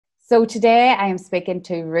So today I am speaking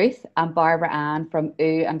to Ruth and Barbara-Anne from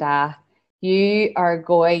Ooh and Aah. You are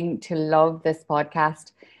going to love this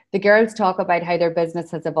podcast. The girls talk about how their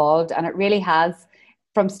business has evolved, and it really has,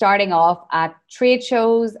 from starting off at trade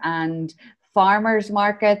shows and farmers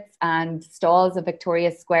markets and stalls of Victoria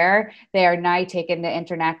Square. They are now taking the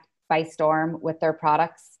internet by storm with their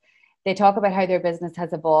products. They talk about how their business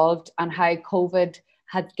has evolved and how COVID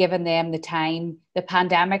has given them the time, the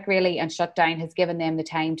pandemic really and shutdown has given them the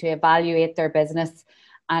time to evaluate their business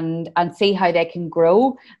and see how they can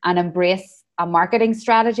grow and embrace a marketing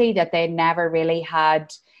strategy that they never really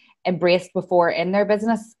had embraced before in their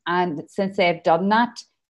business. And since they've done that,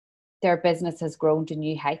 their business has grown to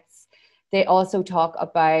new heights. They also talk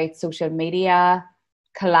about social media,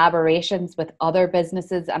 collaborations with other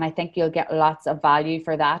businesses, and I think you'll get lots of value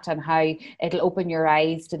for that and how it'll open your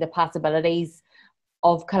eyes to the possibilities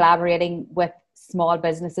of collaborating with small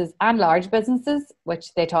businesses and large businesses,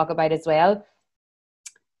 which they talk about as well.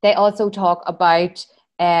 They also talk about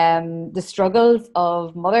the struggles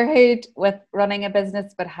of motherhood with running a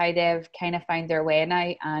business, but how they've kind of found their way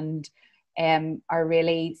now and are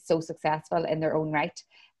really so successful in their own right.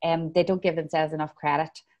 They don't give themselves enough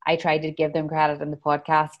credit. I try to give them credit in the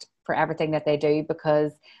podcast for everything that they do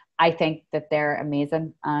because I think that they're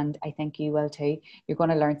amazing, and I think you will too. You're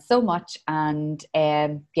going to learn so much, and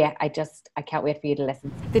I can't wait for you to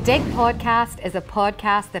listen. The Dig Podcast is a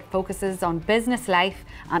podcast that focuses on business life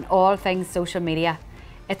and all things social media.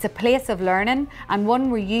 It's a place of learning and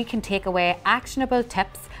one where you can take away actionable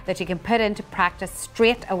tips that you can put into practice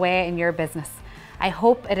straight away in your business. I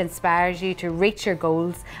hope it inspires you to reach your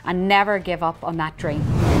goals and never give up on that dream.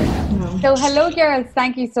 So hello girls,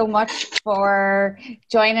 thank you so much for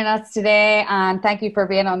joining us today, and thank you for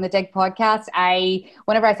being on the Dig Podcast.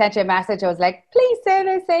 Whenever I sent you a message, I was like, please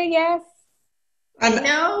say yes. And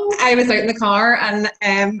I was out in the car and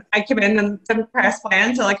I came in and didn't press play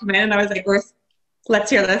until I came in and I was like, Ruth, let's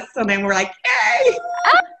hear this. And then we're like, yay!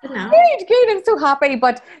 Good. I'm so happy.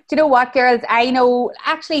 But do you know what, girls? I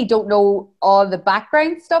don't know all the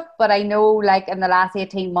background stuff, but I know like in the last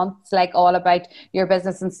 18 months, like all about your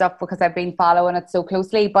business and stuff because I've been following it so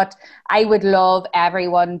closely. But I would love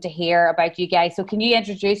everyone to hear about you guys. So can you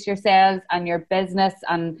introduce yourselves and your business,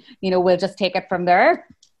 and we'll just take it from there.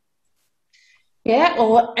 Yeah,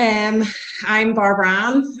 well, I'm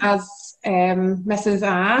Barbara-Anne, as Mrs.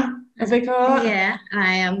 Aah, as we call it. Yeah,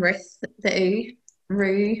 I am Ruth, the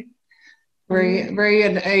Ooh. Roo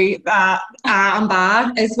and Ooh, and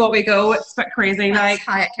Bah is what we go. It's a bit crazy. That's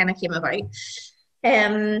how it kind of came about.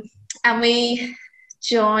 And we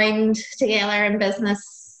joined together in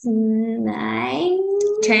business 10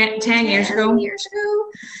 years ago. 10 years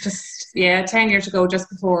ago. 10 years ago, just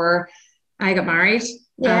before I got married.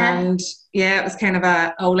 Yeah. And it was kind of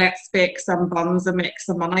let's bake some buns and make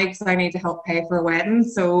some money because I need to help pay for a wedding.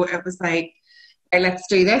 So it was like, let's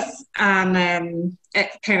do this. And it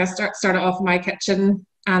kind of started off in my kitchen,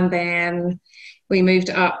 and then we moved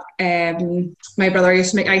up. My brother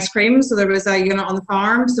used to make ice cream, so there was a unit on the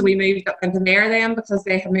farm, so we moved up into there then because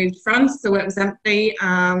they had moved to France, so it was empty,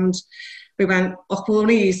 and we went, we'll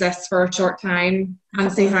only use this for a short time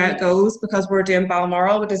and see how it goes, because we're doing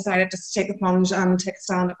Balmoral. We decided just to take the plunge and take a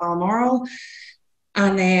stand at Balmoral,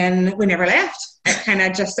 and then we never left. It kind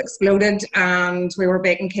of just exploded, and we were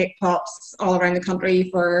baking cake pops all around the country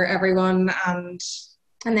for everyone. And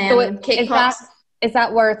then so cake pops. Is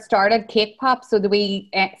that where it started? Cake pops? So the wee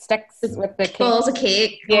sticks with the cake? Balls of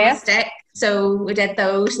cake on a stick. So we did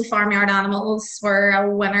those. The farmyard animals were a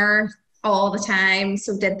winner all the time,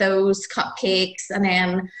 so did those cupcakes, and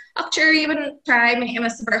then sure, you wouldn't try making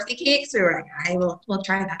us a birthday cake, so we were like, we'll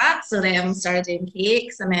try that. So then started doing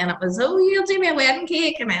cakes, and then it was, you'll do me a wedding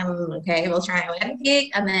cake, and then okay, we'll try a wedding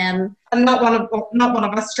cake, and then not one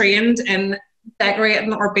of us trained in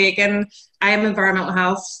decorating or baking. I am environmental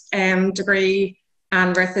health degree,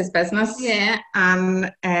 and Ruth is business. Yeah.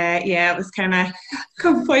 And it was kind of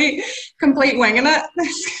complete winging it.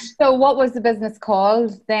 So what was the business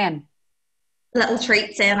called then? Little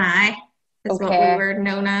Treats N.I. is what we were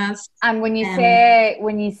known as. And when you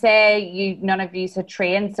say none of you had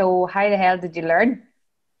trained, so how the hell did you learn?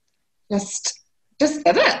 Just did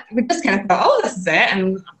it. We just kind of thought, this is it,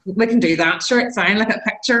 and we can do that. Sure, it's fine. Look at a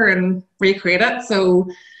picture and recreate it. So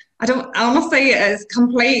honestly, it's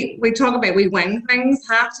complete. We talk about we wing things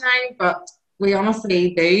half time, but we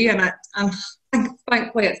honestly do, and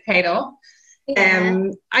thankfully it's paid off. Yeah.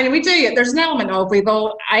 And we do. There's an element of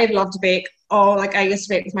I'd love to bake. I used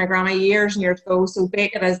to bake with my grandma years and years ago. So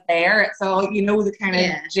baking is there. It's all the kind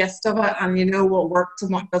of gist of it, and what works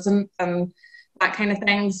and what doesn't, and that kind of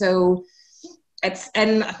thing. So I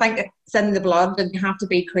think it's in the blood, and you have to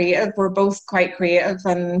be creative. We're both quite creative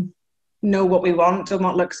and know what we want and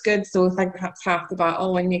what looks good. So I think that's half the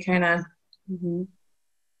battle when you kind of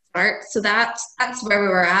start. So that's where we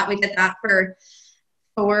were at. We did that for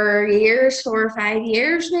 4 or 5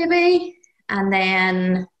 years maybe. And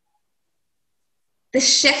then there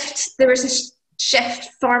was a shift.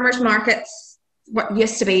 Farmers markets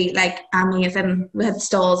used to be like amazing. We had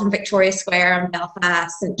stalls in Victoria Square and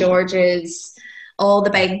Belfast, St George's, all the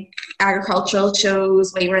big agricultural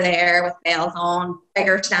shows. We were there with bells on,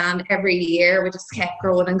 bigger stand every year. We just kept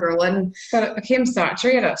growing and growing. But it became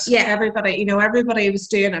saturated. Yeah. Everybody was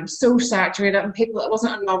doing it. So saturated, and it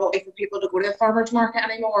wasn't a novelty for people to go to a farmer's market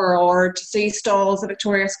anymore, or to see stalls at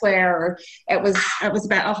Victoria Square. Or it was a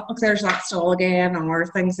bit, oh, there's that stall again, or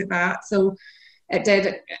things like that. So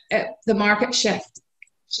the market shift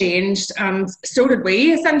changed, and so did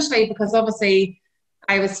we, essentially, because obviously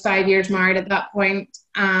I was 5 years married at that point,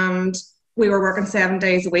 and we were working 7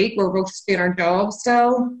 days a week. We were both doing our jobs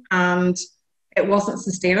still, and it wasn't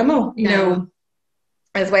sustainable, you know,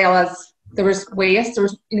 as well as there was waste. There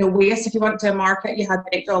was, waste. If you went to a market, you had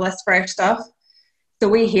to eat all this fresh stuff. So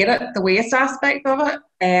we hated the waste aspect of it.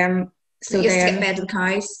 So you used to get fed to the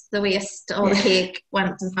cows. The waste, all the cake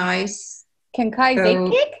went to the cows. Can cows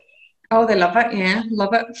eat cake? Oh, they love it. Yeah,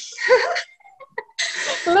 love it.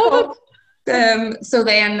 Love it. So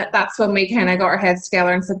then that's when we kind of got our heads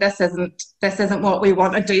together and said, this isn't what we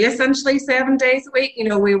want to do, essentially 7 days a week.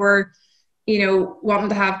 We were, wanting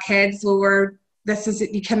to have kids. You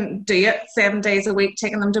couldn't do it 7 days a week,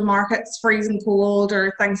 taking them to markets, freezing cold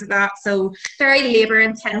or things like that. So very labour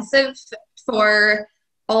intensive for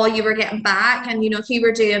all you were getting back. And, if you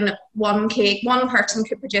were doing one cake, one person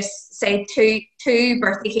could produce, say, two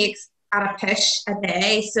birthday cakes at a push a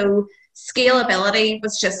day. So scalability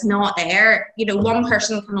was just not there. One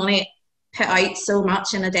person can only put out so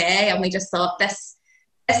much in a day, and we just thought this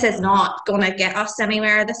is not going to get us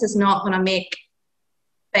anywhere. This is not going to make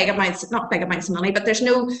not big amounts of money, but there's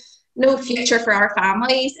no future for our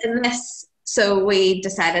families in this. So we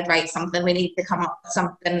decided, we need to come up with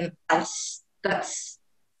something else that's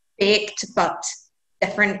baked but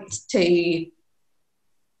different to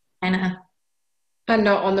kind of, and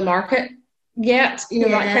not on the market yet,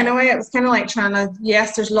 that kind of way. It was kind of like trying to,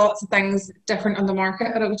 yes, there's lots of things different on the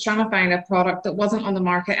market, but it was trying to find a product that wasn't on the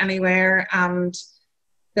market anywhere and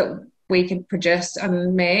that we could produce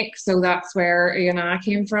and make. So that's where Ooh and Aah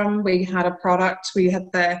came from. We had a product. We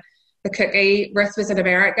had the cookie. Ruth was in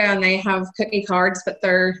America, and they have cookie cards, but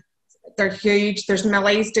they're huge. There's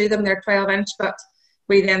Millies do them. They're 12-inch, but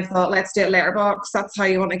we then thought, let's do a letterbox. That's how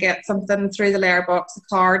you want to get something through the letterbox, a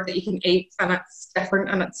card that you can eat, and it's different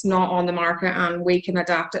and it's not on the market, and we can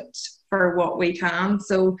adapt it for what we can.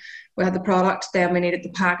 So we had the product, then we needed the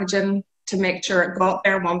packaging to make sure it got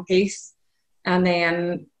there in one piece, and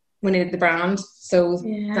then we needed the brand. So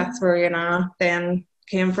that's where Ooh and Aah then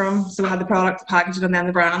came from. So we had the product, the packaging, and then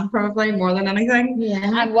the brand, probably more than anything. Yeah.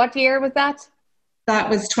 And what year was that? That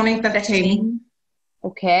was 2015.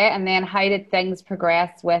 Okay, and then how did things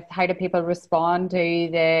progress with, how did people respond to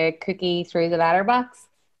the cookie through the letterbox?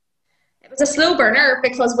 It was a slow burner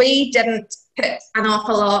because we didn't put an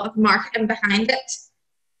awful lot of marketing behind it.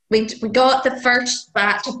 We got the first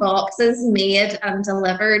batch of boxes made and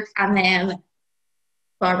delivered, and then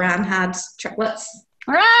Barbara-Anne had triplets.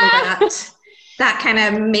 Ah! So that kind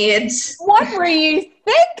of made... What were you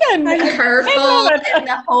thinking? A curveball in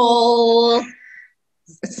the whole...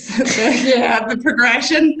 the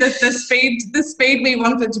progression, the speed we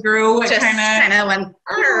wanted to grow, it just kind of went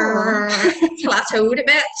plateaued a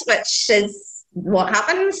bit, which is what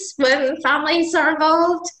happens when families are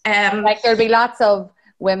involved. There'll be lots of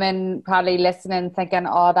women probably listening thinking,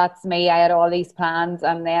 oh, that's me, I had all these plans,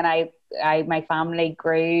 and then my family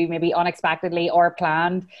grew maybe unexpectedly or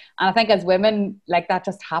planned. And I think as women, that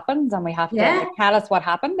just happens, and we have to tell us what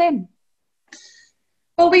happened then.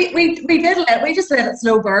 Well, we just let it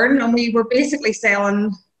slow burn, and we were basically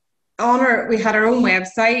selling we had our own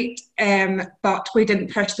website, but we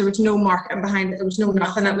didn't push. There was no marketing behind it. There was no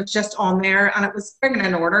nothing. It was just on there, and it was bringing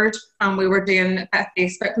in orders, and we were doing a bit of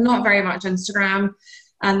Facebook, not very much Instagram.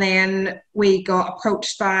 And then we got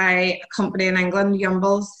approached by a company in England,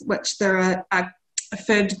 Yumbles, which they're a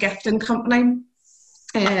food gifting company.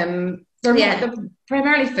 They're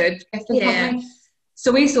primarily food gifting company.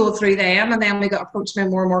 So we sold through them, and then we got approached by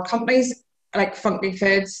more and more companies, like Funky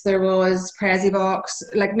Foods. There was Prezi Box,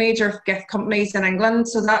 like major gift companies in England.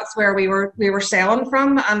 So that's where we were selling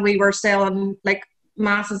from, and we were selling like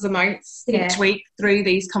massive amounts each week through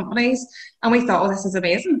these companies. And we thought, oh, this is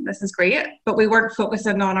amazing, this is great. But we weren't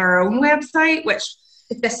focusing on our own website, which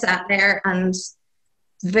it just sat there and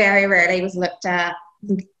very rarely was looked at,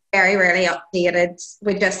 very rarely updated.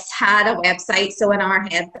 We just had a website, so in our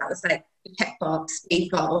head that was like the tick box,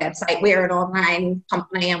 we've got a website, we're an online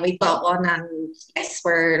company and we've got one, and yes,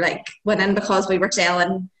 we're like winning because we were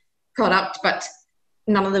selling product, but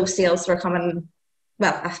none of those sales were coming,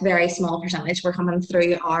 well, a very small percentage were coming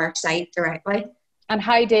through our site directly. And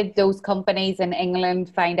how did those companies in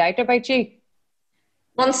England find out about you?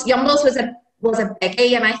 Once Yumbles was a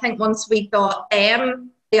biggie, and I think once we got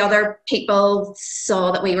them, the other people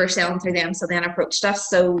saw that we were selling through them, so then approached us.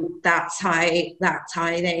 So that's how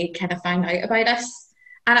they kind of found out about us.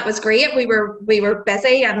 And it was great. We were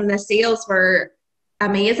busy and the sales were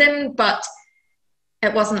amazing, but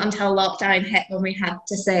it wasn't until lockdown hit when we had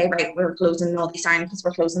to say, right, we're closing all these down because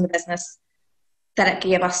we're closing the business, that it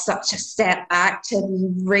gave us such a step back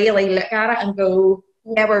to really look at it and go,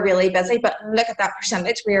 yeah, we're really busy, but look at that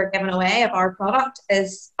percentage we are giving away of our product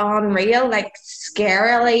is unreal, like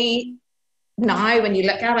scarily now when you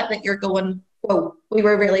look at it, that you're going, whoa, we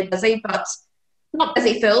were really busy, but not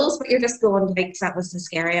busy fools, but you're just going, like, that was the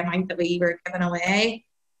scary amount that we were giving away.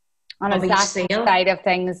 And is that side of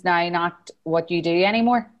things now not what you do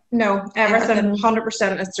anymore? No, everything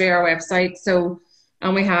 100% is through our website. So,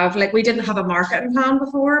 and we have, like, we didn't have a marketing plan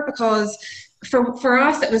before because for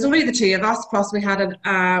us, it was only the two of us, plus we had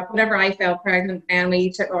whenever I fell pregnant, and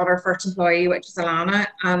we took on our first employee, which was Alana,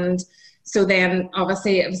 and so then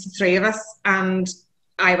obviously it was the three of us, and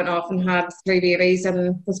I went off and had 3 babies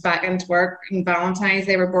and was back into work in Valentine's.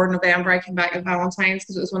 They were born in November. I came back in Valentine's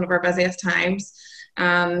because it was one of our busiest times,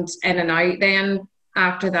 and in and out then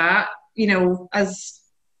after that, you know, as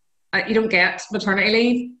you don't get maternity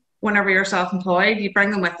leave whenever you're self-employed. You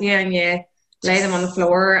bring them with you and you lay them on the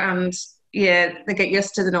floor, and they get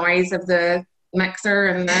used to the noise of the mixer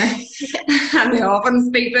and the and the ovens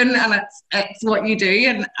beeping, and it's what you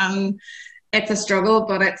do, and it's a struggle,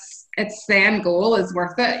 but it's the end goal is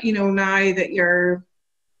worth it. You know, now that you're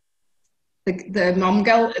the mum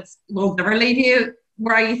guilt, will never leave you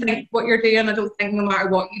where you think what you're doing. I don't think no matter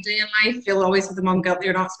what you do in life, you'll always have the mum guilt that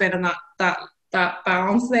you're not spending that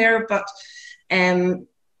balance there. But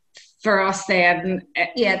for us then,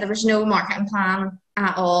 there was no marketing plan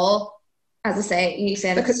at all. As I say, you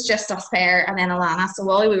said it's just us pair and then Alana. So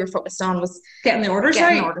all we were focused on was getting the orders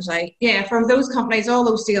out. Yeah, from those companies, all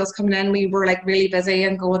those deals coming in, we were like really busy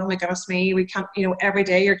and going, oh my goodness me, we can't, you know, every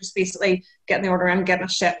day you're just basically getting the order in, getting it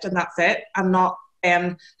shipped, and that's it. And not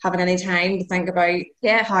having any time to think about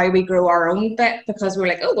how we grow our own bit, because we were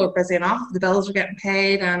like, oh, we're busy enough, the bills are getting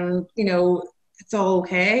paid, and you know, it's all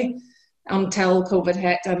okay, until COVID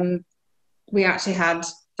hit, and we actually had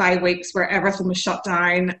 5 weeks where everything was shut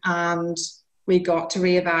down, and we got to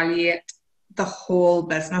reevaluate the whole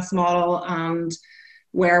business model and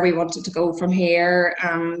where we wanted to go from here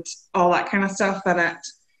and all that kind of stuff.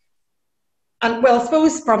 And well, I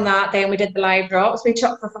suppose from that then we did the live drops. We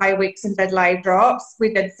shut for 5 weeks and did live drops.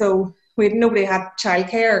 Nobody had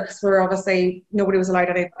childcare because obviously nobody was allowed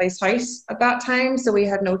at anybody's house at that time, so we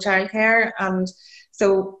had no childcare, and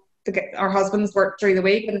so our husbands worked through the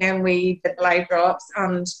week, and then we did live drops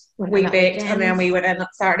and we baked, and then we went in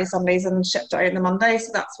at Saturday, Sundays and shipped out on the Monday.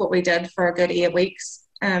 So that's what we did for a good 8 weeks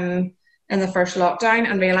in the first lockdown,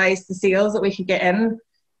 and realised the sales that we could get in,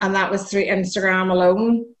 and that was through Instagram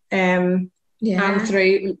alone, and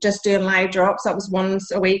through just doing live drops. That was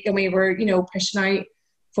once a week, and we were, you know, pushing out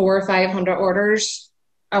 400 or 500 orders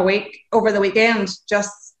a week over the weekend,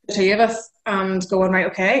 just the two of us, and going, right,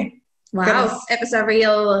 okay. Wow, it was a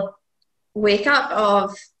real wake up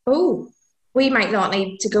of, oh, we might not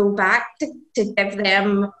need to go back to give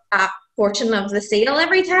them a portion of the sale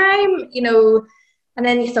every time, you know. And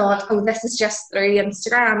then you thought, oh, this is just through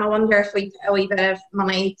Instagram. I wonder if we put a wee bit of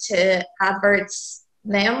money to adverts,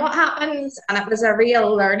 then what happens? And it was a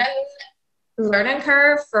real learning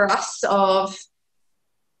curve for us of,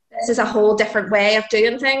 this is a whole different way of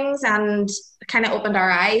doing things, and it kind of opened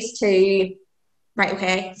our eyes to, right,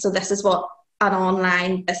 okay, so this is what an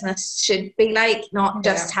online business should be like, not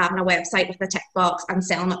just having a website with a tick box and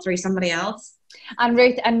selling it through somebody else. And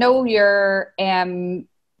Ruth, I know your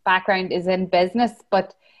background is in business,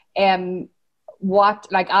 but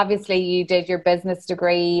obviously you did your business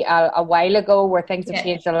degree a while ago, where things have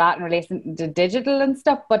changed a lot in relation to digital and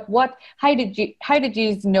stuff, but how did you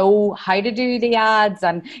know how to do the ads,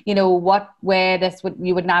 and you know what way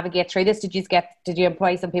you would navigate through this? Did you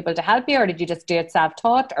employ some people to help you, or did you just do it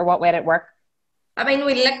self-taught, or what way did it work? I mean,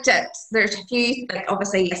 we looked at, there's a few, like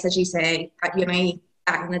obviously, yes, as you say, at uni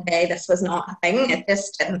back in the day, this was not a thing. It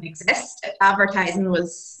just didn't exist. Advertising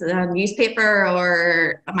was a newspaper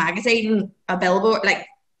or a magazine, a billboard, like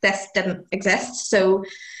this didn't exist. So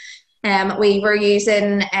we were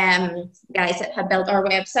using guys that had built our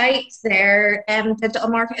website, their digital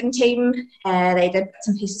marketing team. They did bits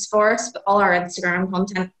and pieces for us, but all our Instagram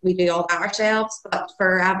content, we do all that ourselves. But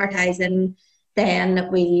for advertising, then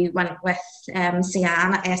we went with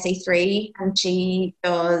Sian at SE3, and she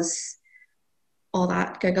does all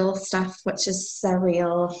that Google stuff, which is a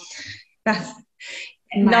real...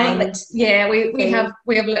 Yeah, we have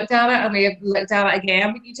looked at it and we have looked at it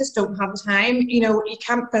again, but you just don't have the time. You know, you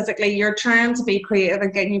can't physically, you're trying to be creative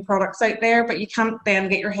and get new products out there, but you can't then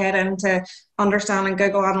get your head into understanding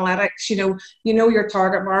Google Analytics. You know your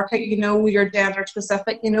target market, you know your gender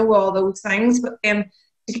specific, you know all those things, but then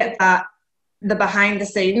to get the behind the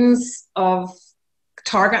scenes of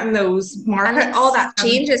targeting those markets, all that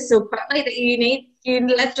changes so quickly that you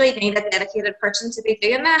literally need a dedicated person to be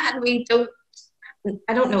doing that, and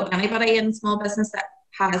I don't know anybody in small business that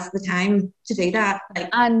has the time to do that.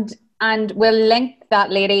 And we'll link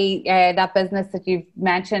that lady, that business that you've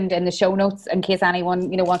mentioned in the show notes in case anyone,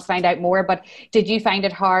 wants to find out more. But did you find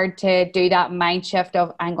it hard to do that mind shift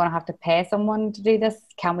of, I'm going to have to pay someone to do this?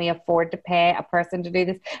 Can we afford to pay a person to do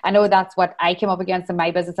this? I know that's what I came up against in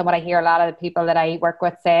my business, and what I hear a lot of the people that I work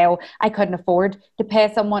with say, oh, I couldn't afford to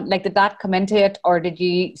pay someone. Like, did that come into it, or did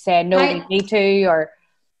you say, no, we need to, or...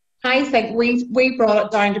 I think we brought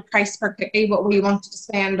it down to price per cookie, what we wanted to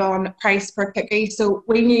spend on price per cookie. So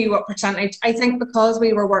we knew what percentage. I think because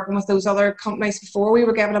we were working with those other companies before, we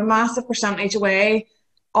were giving a massive percentage away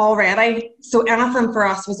already. So anything for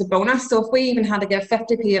us was a bonus. So if we even had to give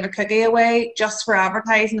 50p of a cookie away just for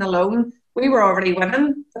advertising alone, we were already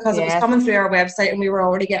winning because it was coming through our website and we were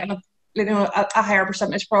already getting a higher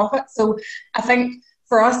percentage profit. So I think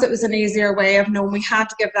for us, it was an easier way of knowing we had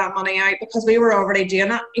to give that money out because we were already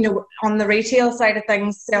doing it. On the retail side of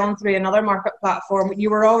things, selling through another market platform, you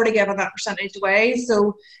were already giving that percentage away.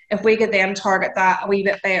 So if we could then target that a wee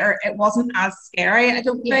bit better, it wasn't as scary, I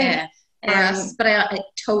don't think. But I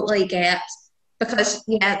totally get, because,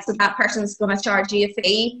 so that person's going to charge you a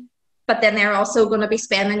fee, but then they're also going to be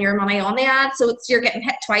spending your money on the ad. So you're getting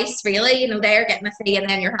hit twice, really. They're getting a fee and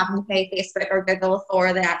then you're having to pay Facebook or Google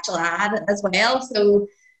for the actual ad as well. So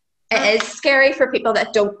it is scary for people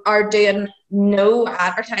that are doing no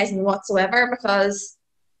advertising whatsoever, because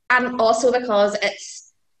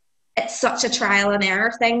it's such a trial and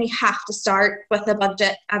error thing. You have to start with a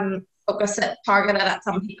budget and focus it, target it at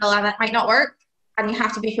some people, and it might not work. And you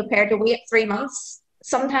have to be prepared to wait 3 months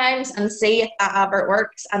sometimes and see if that advert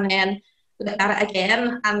works, and then look at it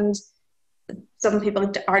again. And some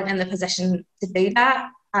people aren't in the position to do that,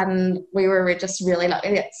 and we were just really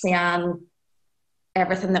lucky at seeing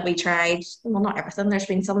everything that we tried. Well, not everything, there's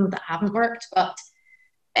been some that haven't worked, but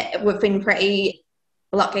we've been pretty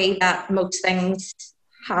lucky that most things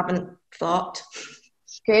haven't flopped.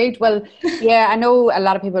 Good. Well, yeah, I know a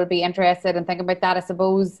lot of people would be interested in thinking about that. I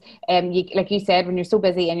suppose, like you said, when you're so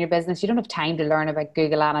busy in your business, you don't have time to learn about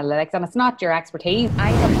Google Analytics, and it's not your expertise. I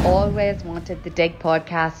have always wanted the Dig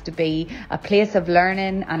podcast to be a place of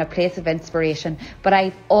learning and a place of inspiration, but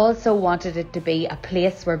I've also wanted it to be a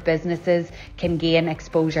place where businesses can gain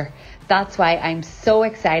exposure. That's why I'm so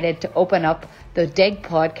excited to open up the Dig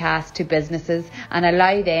podcast to businesses and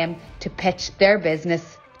allow them to pitch their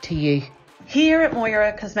business to you. Here at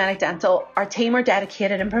Moira Cosmetic Dental, our team are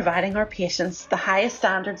dedicated in providing our patients the highest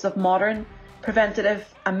standards of modern,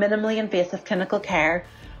 preventative and minimally invasive clinical care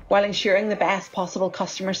while ensuring the best possible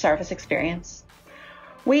customer service experience.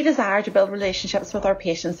 We desire to build relationships with our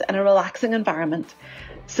patients in a relaxing environment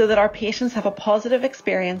so that our patients have a positive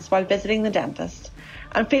experience while visiting the dentist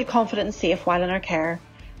and feel confident and safe while in our care,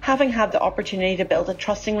 having had the opportunity to build a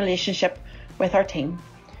trusting relationship with our team.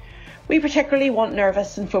 We particularly want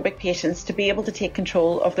nervous and phobic patients to be able to take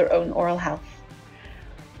control of their own oral health.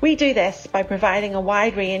 We do this by providing a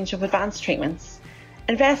wide range of advanced treatments,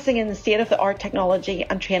 investing in the state-of-the-art technology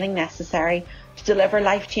and training necessary to deliver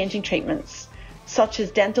life-changing treatments, such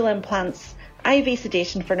as dental implants, IV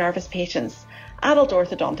sedation for nervous patients, adult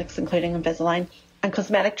orthodontics including Invisalign, and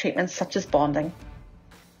cosmetic treatments such as bonding.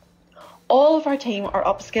 All of our team are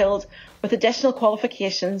upskilled with additional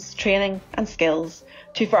qualifications, training and skills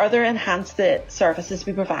to further enhance the services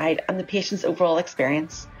we provide and the patient's overall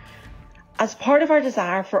experience. As part of our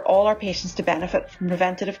desire for all our patients to benefit from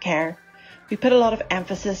preventative care, we put a lot of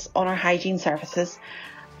emphasis on our hygiene services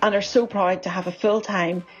and are so proud to have a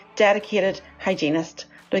full-time, dedicated hygienist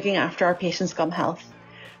looking after our patients' gum health.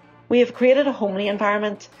 We have created a homely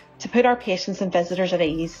environment to put our patients and visitors at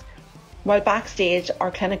ease, while backstage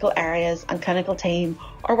our clinical areas and clinical team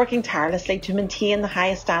are working tirelessly to maintain the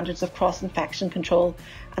highest standards of cross-infection control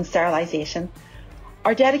and sterilisation.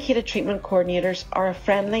 Our dedicated treatment coordinators are a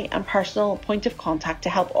friendly and personal point of contact to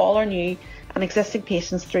help all our new and existing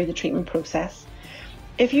patients through the treatment process.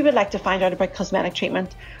 If you would like to find out about cosmetic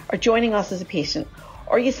treatment or joining us as a patient,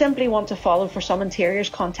 or you simply want to follow for some interiors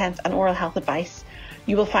content and oral health advice,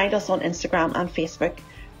 you will find us on Instagram and Facebook.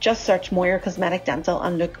 Just search Moyer Cosmetic Dental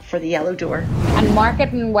and look for the yellow door. And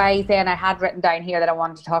marketing wise then, I had written down here that I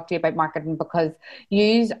wanted to talk to you about marketing, because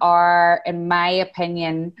yous are, in my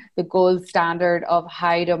opinion, the gold standard of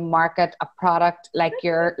how to market a product. Like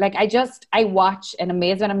I watch in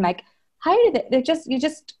amazement. I'm like, how do you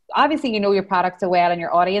just obviously you know your product so well and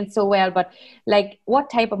your audience so well, but like what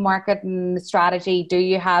type of marketing strategy do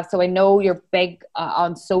you have? So I know you're big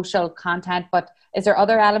on social content, but is there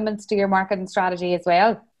other elements to your marketing strategy as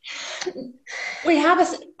well? We have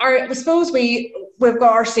I suppose we've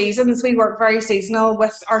got our seasons. We work very seasonal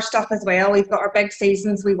with our stuff as well. We've got our big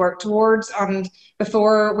seasons we work towards, and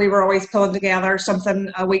before we were always pulling together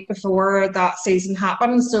something a week before that season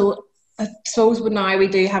happens. So I suppose now we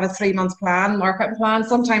do have a 3-month plan, marketing plan.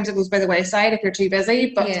 Sometimes it goes by the wayside if you're too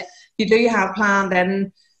busy, but you do have planned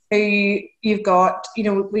in who you've got. You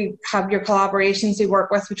know, we have your collaborations we work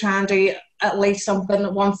with. We try and do at least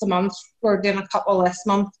something once a month. We're doing a couple this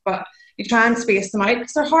month, but you try and space them out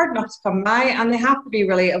because they're hard enough to come by and they have to be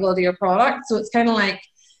relatable to your product. So it's kind of like,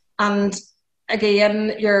 and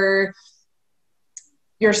again, your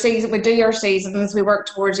season, we do your seasons, we work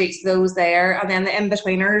towards each of those there, and then the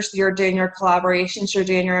in-betweeners, you're doing your collaborations, you're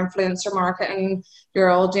doing your influencer marketing, you're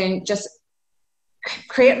all doing just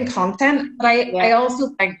creating content. But I also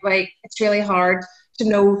think like it's really hard to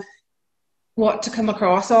know what to come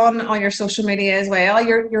across on your social media as well.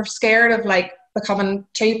 You're scared of like becoming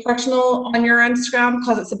too personal on your Instagram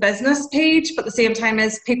because it's a business page, but at the same time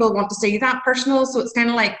as people want to see that personal, so it's kind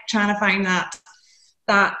of like trying to find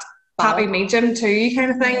that happy medium too, kind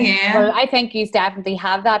of thing. Yeah. Well, I think you definitely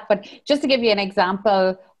have that, but just to give you an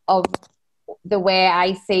example of the way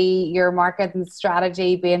I see your marketing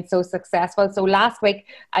strategy being so successful. So last week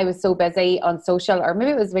I was so busy on social, or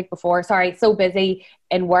maybe it was the week before, so busy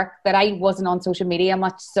in work that I wasn't on social media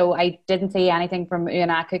much, so I didn't see anything from Ooh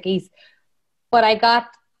and Aah Cookies. But I got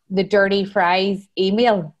the dirty fries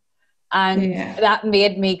email, and that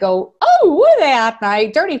made me go, oh, what are they at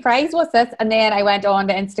now? Dirty fries, what's this? And then I went on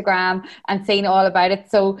to Instagram and seen all about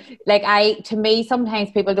it. So like to me,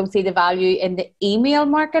 sometimes people don't see the value in the email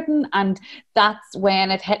marketing, and that's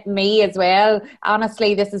when it hit me as well.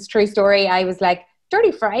 Honestly, this is true story. I was like,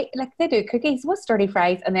 dirty fries, like they do cookies, what's dirty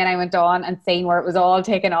fries? And then I went on and seen where it was all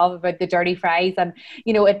taken off about the dirty fries, and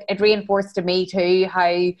you know, it reinforced to me too how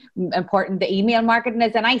important the email marketing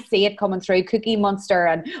is. And I see it coming through Cookie Monster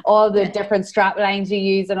and all the different strap lines you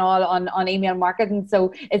use and all on email marketing.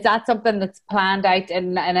 So is that something that's planned out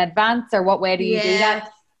in advance, or what way do you do that?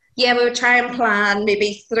 Yeah, we would try and plan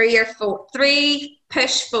maybe 3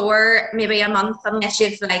 push 4 maybe a month, unless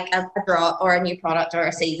you've like a draw or a new product or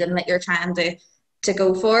a season that you're trying to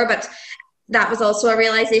go for. But that was also a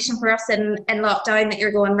realization for us in lockdown, that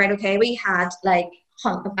you're going, right, okay, we had like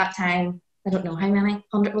at that time, I don't know how many,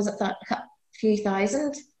 100, was it that, a few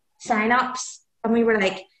thousand sign-ups, and we were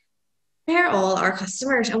like, they're all our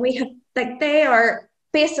customers, and we have like, they are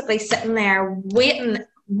basically sitting there waiting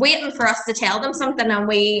for us to tell them something, and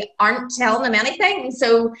we aren't telling them anything.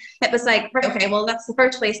 So it was like, right, okay, well, that's the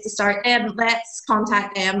first place to start, and let's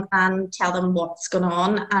contact them and tell them what's going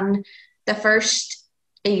on. And the first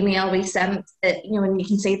email we sent, you know, and you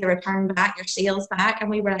can see the return back, your sales back,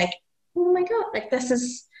 and we were like, oh my god, like this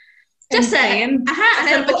is just and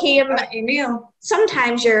it became email.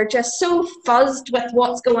 Sometimes you're just so fuzzed with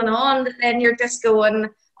what's going on that then you're just going,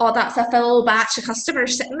 oh, that's a full batch of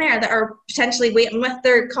customers sitting there that are potentially waiting with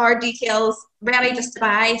their card details ready just to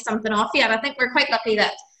buy something off you. And I think we're quite lucky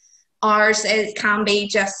that ours can be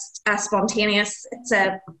just a spontaneous, it's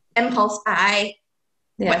a impulse buy.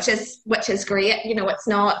 Yeah. which is great. You know, it's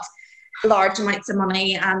not large amounts of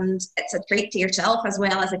money, and it's a treat to yourself as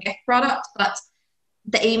well as a gift product. But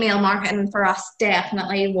the email marketing for us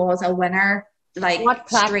definitely was a winner. Like, what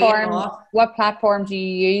platform do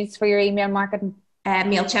you use for your email marketing?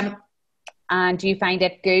 MailChimp. And do you find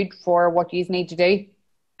it good for what you need to do?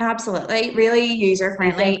 Absolutely, really user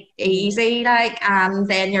friendly, easy. Like, and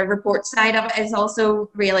then your report side of it is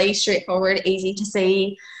also really straightforward, easy to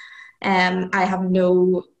see. I have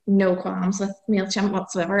no qualms with MailChimp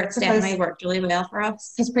whatsoever. It's definitely worked really well for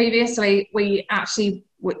us. Because previously we actually,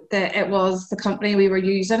 it was the company we were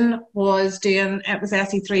using was doing, it was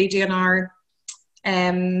SE3 doing our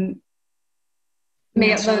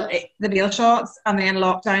the meal shots, and then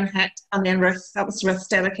lockdown hit, and then Ruth's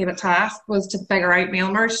dedicated task was to figure out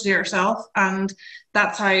meal merge to do it herself, and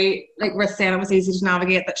that's how, like Ruth said, it was easy to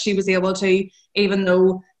navigate, that she was able to, even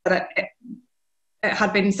though that it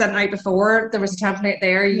had been sent out before, there was a template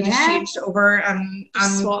there, you just changed it over and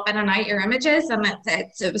swap in and out your images, and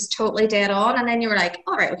it was totally dead on, and then you were like,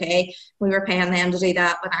 all right, okay, we were paying them to do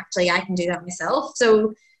that, but actually I can do that myself.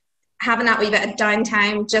 So having that wee bit of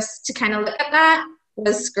downtime just to kind of look at that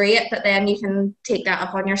was great, but then you can take that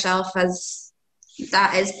upon yourself as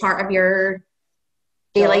that is part of your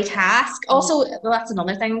daily task. Also, that's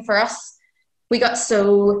another thing for us. We got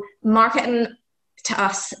so marketing to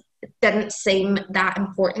us didn't seem that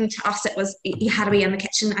important to us. It was, you had to be in the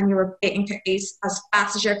kitchen and you were baking cookies as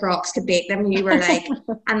fast as your Crocs could bake them. You were like,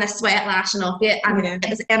 and the sweat lashing off you. And at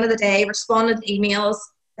the end of the day, responded to emails,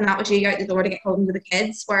 and that was you out the door to get home to the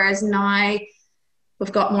kids. Whereas now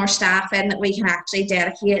we've got more staff in that we can actually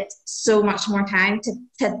dedicate so much more time to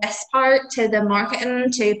this part, to the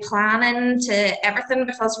marketing, to planning, to everything,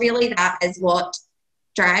 because really that is what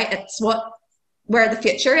where the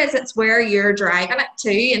future is. It's where you're driving it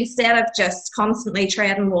to, instead of just constantly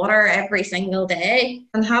treading water every single day.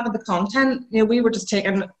 And having the content, we were just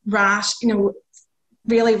taking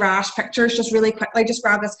really rash pictures, just really quickly, just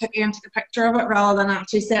grab this cookie and take a picture of it, rather than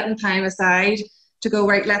actually setting time aside to go,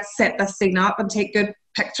 right, let's set this scene up and take good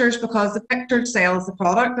pictures, because the picture sells the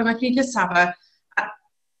product. And if you just have a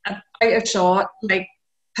out of shot like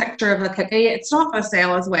picture of a cookie, it's not going to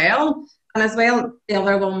sell as well. And as well, the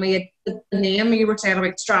other one, we had the name you were saying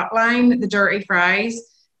about strapline, the dirty fries,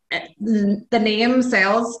 the name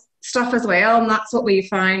sells stuff as well, and that's what we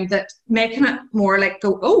found, that making it more like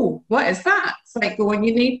go, oh, what is that? It's like going,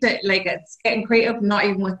 you need to, like, it's getting creative, not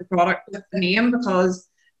even with the product, with the name, because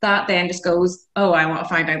that then just goes, oh, I want to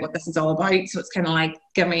find out what this is all about. So it's kind of like,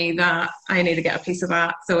 give me that, I need to get a piece of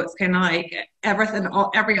that. So it's kind of like everything,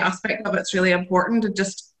 every aspect of it's really important to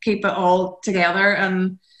just keep it all together,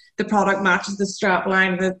 and the product matches the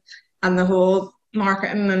strapline, and the whole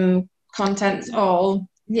marketing and content's all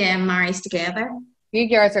marries together. You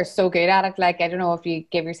girls are so good at it. Like, I don't know if you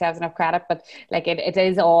give yourselves enough credit, but like it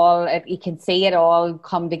is all, you can see it all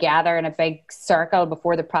come together in a big circle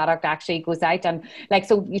before the product actually goes out. And like,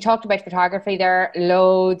 so you talked about photography there,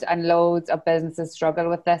 loads and loads of businesses struggle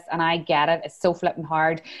with this, and I get it. It's so flipping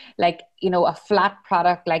hard. Like, a flat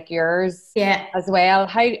product like yours as well.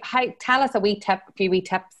 How tell us a few wee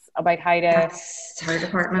tips about how to... That's her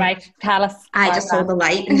department. Right, tell us. I just hold the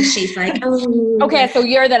light, and she's like, oh. Okay, so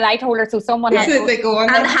you're the light holder, so someone has to... And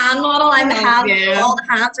the hand model, I'm the hand model, all the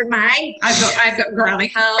hands are mine. I've got granny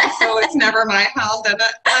hands, so it's never my hand in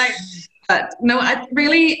it. But no, I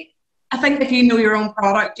think if you know your own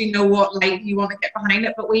product, you know what light you want to get behind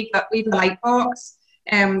it, but we've a light box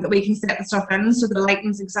that we can set the stuff in, so the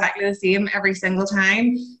lighting's exactly the same every single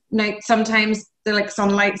time. Now, sometimes the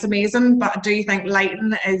sunlight's amazing, but I do think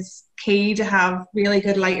lighting is key, to have really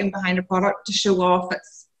good lighting behind a product to show off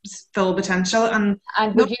its full potential. And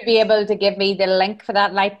would you be able to give me the link for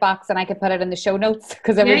that light box, and I could put it in the show notes,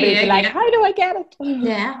 because everybody would be like, how do I get it?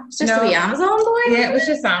 Yeah, it's just to be Amazon boy. Yeah, it was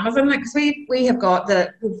just Amazon. Like, cause we've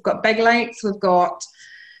got big lights, we've got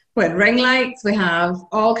ring lights, we have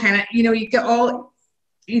all kind of, you get all,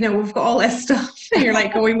 we've got all this stuff, and you're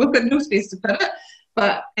like going, we've got no space to put it.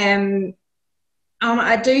 But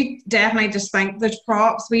I do definitely just think there's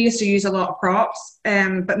props. We used to use a lot of props,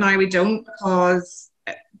 but now we don't, because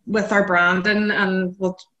with our branding, and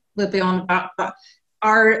we'll be on that. But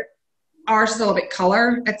ours is all about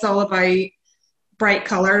colour. It's all about bright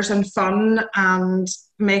colours and fun, and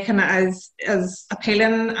making it as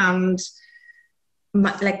appealing and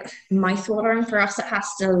like mouth-watering. For us, it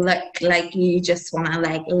has to look like you just want to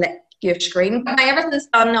lick your screen. But everything's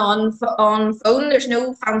done on phone. There's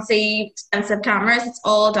no fancy expensive cameras. It's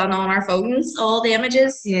all done on our phones, all the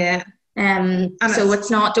images. Yeah. And so it's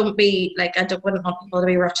not, don't be like, wouldn't want people to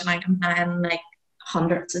be rushing out and buying like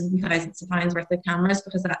hundreds and thousands of pounds worth of cameras,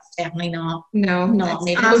 because that's definitely not needed.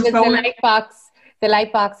 The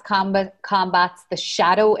light box combats the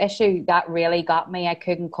shadow issue that really got me. I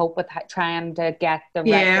couldn't cope with trying to get the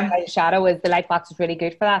right shadow. The light box is really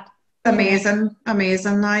good for that. Amazing,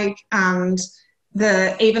 like, and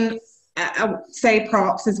say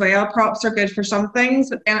props as well. Props are good for some things,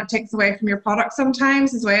 but then it takes away from your product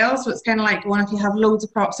sometimes as well. So it's kind of like, if you have loads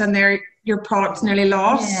of props in there, your product's nearly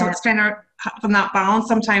lost. Yeah. So it's kind of having that balance.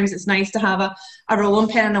 Sometimes it's nice to have a rolling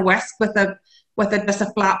pin and a whisk with just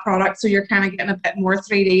a flat product, so you're kind of getting a bit more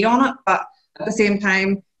 3D on it. But at the same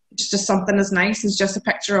time, it's just something as nice as just a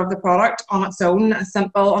picture of the product on its own, a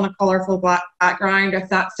simple on a colourful black background. If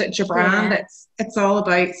that suits your brand, it's all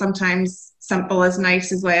about sometimes simple as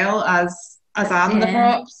nice as well as adding the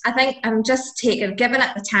props. I think I'm just giving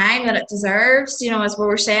it the time that it deserves. You know, as we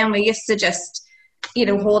were saying, we used to just, you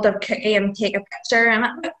know, hold a cookie and take a picture,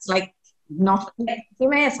 and it's like nothing. You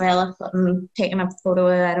may as well have taken a photo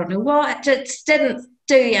of I don't know what. It just didn't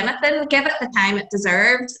do anything. Give it the time it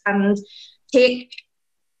deserved, and take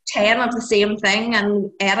 10 of the same thing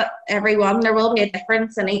and edit every one. There will be a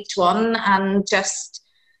difference in each one, and just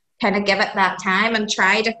kind of give it that time and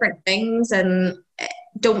try different things, and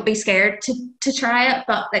don't be scared to try it.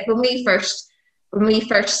 But like when we first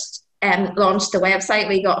launched the website,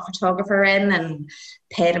 we got a photographer in and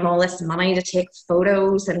paid him all this money to take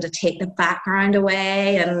photos and to take the background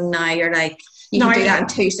away, and now you're like, you can do that in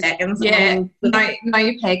 2 seconds. Yeah, now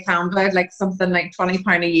you pay Canva like something like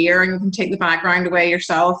 £20 a year, and you can take the background away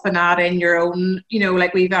yourself and add in your own, you know,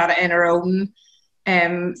 like we've added in our own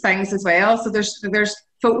things as well. So there's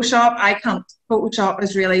Photoshop. Photoshop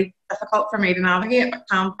is really difficult for me to navigate, but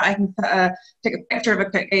Canva, I can take a picture of a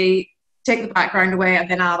cookie, take the background away, and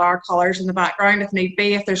then add our colours in the background if need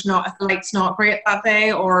be, if the light's not great that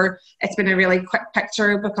day, or it's been a really quick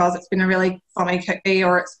picture because it's been a really funny cookie,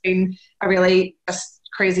 or it's been a really just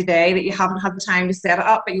crazy day that you haven't had the time to set it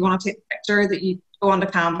up, but you want to take the picture, that you go onto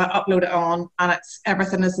Canva, upload it on, and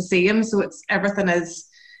everything is the same, so everything is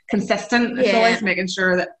consistent. It's always making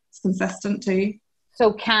sure that it's consistent too.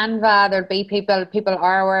 So Canva, there'll be people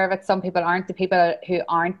are aware of it, some people aren't. The people who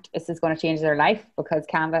aren't, this is going to change their life, because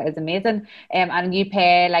Canva is amazing. And you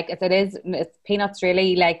pay, like, it's peanuts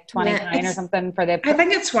really, like £20 or something for the... I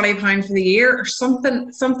think it's £20 for the year or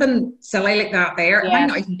something silly like that there. It might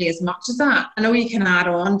not even be as much as that. I know you can add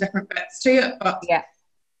on different bits to it, but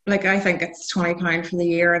like I think it's £20 for the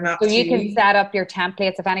year, and that's so you can set up your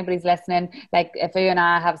templates if anybody's listening. Like if Ooh and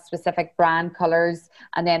Aah have specific brand colours,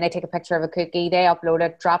 and then they take a picture of a cookie, they upload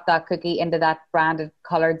it, drop that cookie into that branded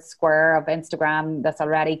coloured square of Instagram that's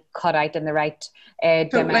already cut out in the right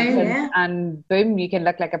dimensions, and boom, you can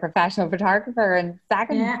look like a professional photographer in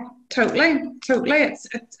seconds. Yeah, totally. It's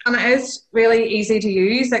and it is really easy to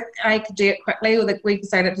use. Like I could do it quickly. Like we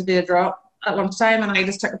decided to do a drop at lunchtime, and I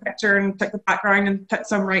just took a picture and took the background and put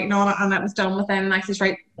some writing on it, and it was done within. And I said,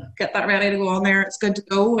 right, get that ready to go on there. It's good to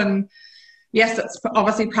go. And yes, it's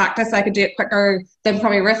obviously practice. I could do it quicker than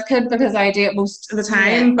probably Ruth could, because I do it most of the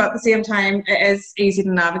time. But at the same time, it is easy to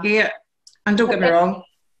navigate. And don't get me wrong,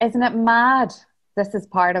 isn't it mad? This is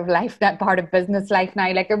part of life, that part of business life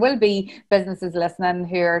now. Like there will be businesses listening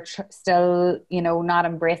who are still, you know, not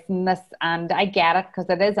embracing this, and I get it, because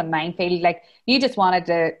it is a minefield. Like you just wanted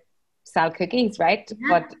to sell cookies, right?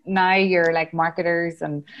 But now you're like marketers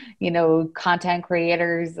and, you know, content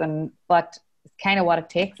creators, but it's kind of what it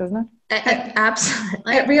takes, isn't it?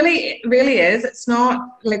 Absolutely. It really is. It's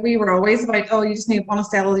not like we were always about, oh, you just want to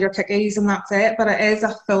sell your cookies and that's it. But it is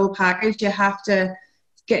a full package. You have to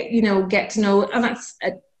get to know, and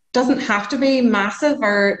it doesn't have to be massive,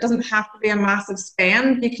 or it doesn't have to be a massive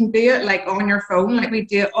spend. You can do it like on your phone. Like we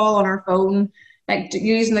do it all on our phone, like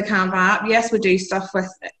using the Canva app. Yes, we do stuff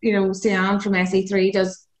with, you know, Sian from SE3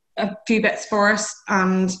 does a few bits for us,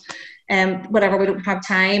 and whatever we don't have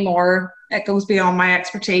time, or it goes beyond my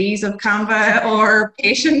expertise of Canva or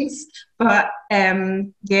patience. But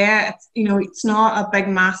it's, you know, it's not a big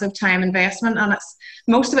massive time investment, and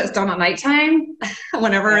most of it's done at night time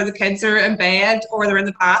whenever the kids are in bed or they're in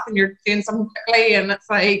the bath and you're doing something quickly, and it's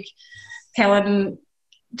like telling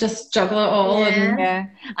just juggle it all.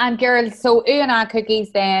 And girls, so Ooh and Aah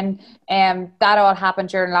Cookies then, that all happened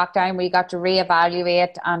during lockdown. We got to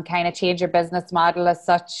reevaluate and kind of change your business model as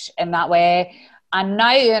such in that way. And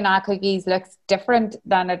now Ooh and Aah Cookies looks different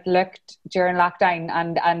than it looked during lockdown.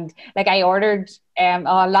 And like I ordered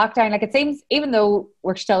lockdown, like it seems, even though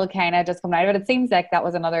we're still kind of just coming out of it, it seems like that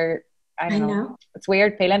was another, I don't know. It's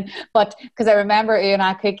weird feeling. But because I remember Ooh and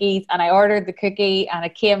Aah Cookies, and I ordered the cookie and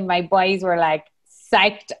it came, my boys were like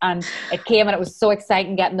psyched, and it came, and it was so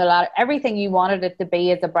exciting getting everything you wanted it to be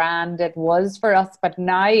as a brand. It was for us, but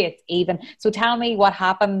now it's even. So tell me what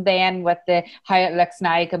happened then with how it looks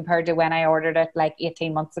now compared to when I ordered it like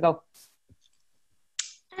 18 months ago.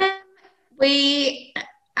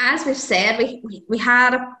 As we've said, we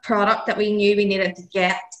had a product that we knew we needed to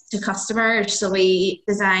get to customers, so we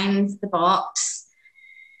designed the box,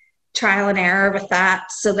 trial and error with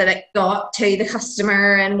that, so that it got to the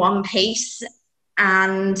customer in one piece.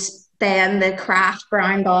 And then the craft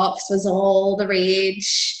brown box was all the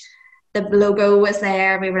rage. The logo was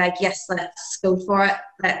there. We were like, yes, let's go for it.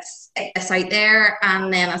 Let's get this out there.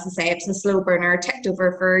 And then, as I say, it was a slow burner, ticked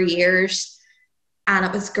over for years, and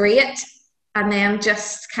it was great. And then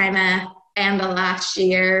just kind of end of last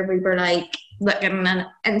year, we were like looking at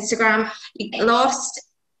Instagram. You get lost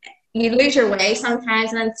you lose your way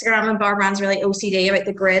sometimes on Instagram, and Barbara-Anne's really OCD about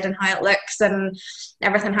the grid and how it looks, and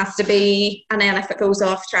everything has to be, and then if it goes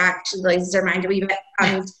off track, she loses her mind a wee bit.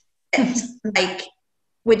 And it's like,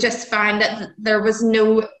 we just found that there was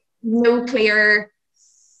no clear,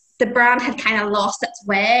 the brand had kind of lost its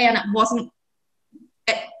way, and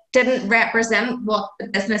it didn't represent what the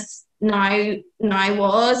business now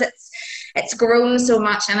was. It's grown so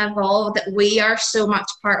much and evolved that we are so much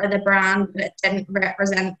part of the brand, but it didn't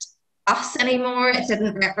represent us anymore. It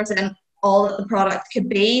didn't represent all that the product could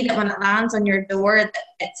be, that when it lands on your door, that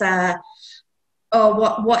it's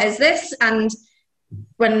what is this? And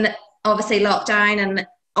when obviously lockdown and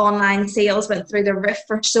online sales went through the roof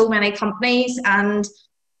for so many companies, and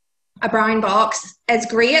a brown box is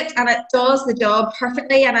great and it does the job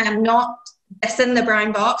perfectly, and I am not dissing the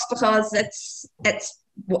brown box because it's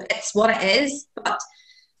what it is, but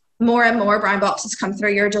more and more brown boxes come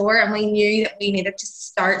through your door, and we knew that we needed to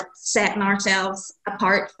start setting ourselves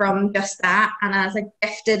apart from just that. And as a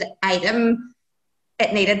gifted item,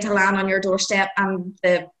 it needed to land on your doorstep and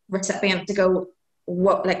the recipient to go,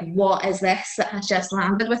 what is this that has just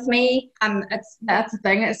landed with me? And that's the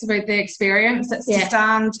thing, it's about the experience. It's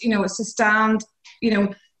to stand,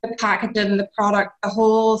 the packaging, the product, the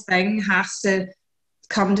whole thing has to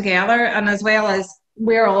come together. And as well as,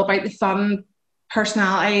 we're all about the fun,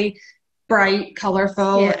 personality, bright,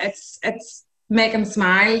 colourful. It's making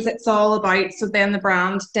smiles. It's all about. So then the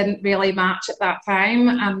brand didn't really match at that time.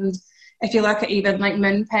 And if you look at even like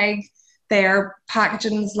Moonpig, their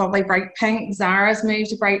packaging is lovely bright pink. Zara's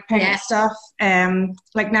moved to bright pink stuff.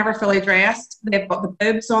 Like Never Fully Dressed, they've got the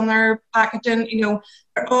boobs on their packaging.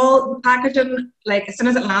 They're all packaging. Like as soon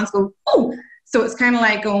as it lands, go oh. So it's kind of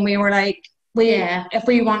like going. We were like, if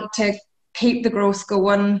we want to keep the growth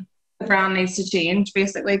going, the brand needs to change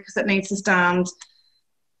basically, because it needs to stand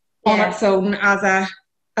on its own as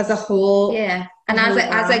a whole. Yeah, and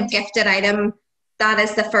as a gifted item, that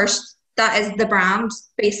is the brand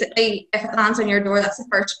basically. If it lands on your door, that's the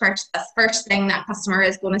first purchase. That's the first thing that customer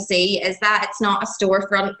is going to see. Is that it's not a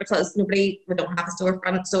storefront, because we don't have a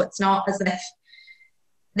storefront, so it's not as if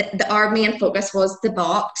our main focus was the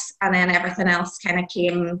box, and then everything else kind of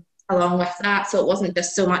came along with that. So it wasn't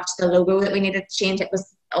just so much the logo that we needed to change, it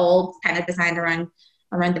was all kind of designed around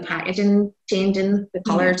the packaging, changing the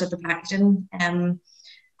colours of the packaging.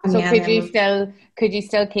 So could you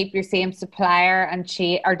still keep your same supplier and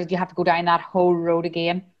shape, or did you have to go down that whole road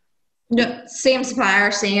again? No, same supplier,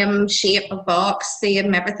 same shape of box,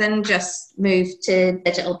 same everything, just moved to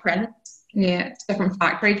digital print. Yeah, it's different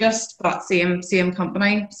factory but same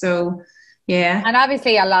company. So yeah. And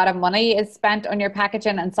obviously a lot of money is spent on your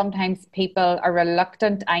packaging, and sometimes people are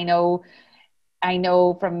reluctant. I know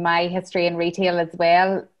from my history in retail as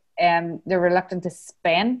well, they're reluctant to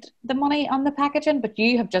spend the money on the packaging, but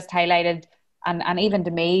you have just highlighted and even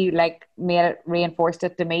to me, like, reinforced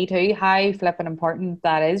it to me too, how flipping important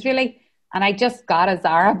that is really. And I just got a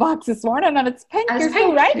Zara box this morning and it's pink. You're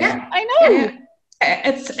so right. Yeah. I know. Yeah.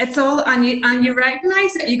 It's all, and you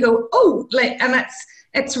recognize it, you go, oh, like, and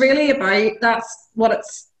it's really about, that's what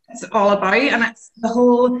it's all about. And it's the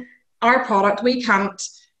whole, our product, we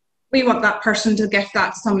want that person to gift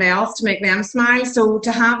that to somebody else to make them smile. So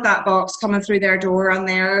to have that box coming through their door and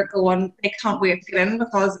they're going, they can't wait to get in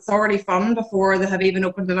because it's already fun before they have even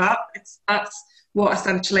opened it up. That's what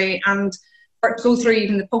essentially, and for it to go through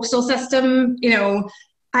even the postal system,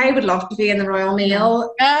 I would love to be in the Royal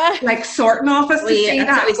Mail, like sorting office to see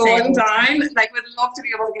that going down. Like, would love to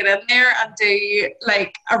be able to get in there and do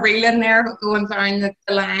like a reel in there, but going down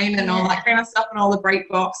the line and all that kind of stuff, and all the bright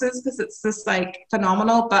boxes, because it's just like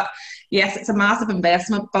phenomenal. But yes, it's a massive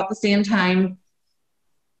investment, but at the same time,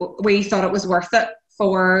 we thought it was worth it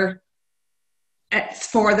for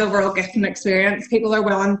the overall gifting experience. People are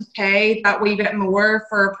willing to pay that wee bit more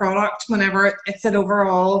for a product whenever it's an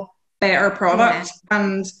overall better product,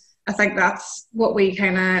 and I think that's what we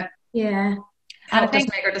kind of helped us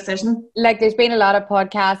make our decision. Like, there's been a lot of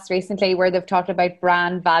podcasts recently where they've talked about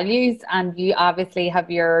brand values, and you obviously have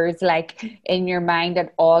yours like in your mind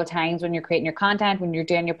at all times when you're creating your content, when you're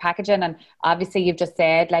doing your packaging. And obviously you've just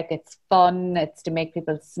said, like, it's fun, it's to make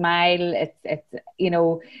people smile, it's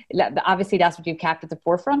obviously that's what you've kept at the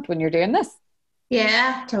forefront when you're doing this.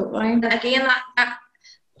 Yeah, totally. And again, that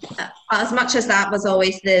as much as that was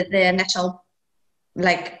always the initial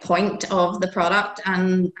like point of the product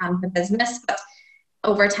and the business, but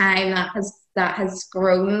over time that has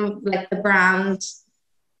grown. Like, the brand,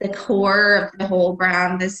 the core of the whole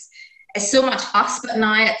brand is so much us, but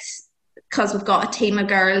now it's because we've got a team of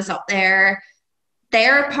girls up there,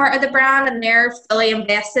 they're part of the brand and they're fully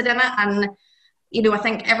invested in it. And I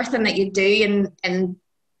think everything that you do in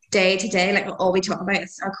day to day, like all we talk about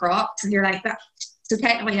is our crops, and you're like that. So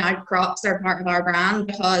technically now crops are part of our brand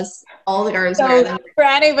because all the girls wear them. For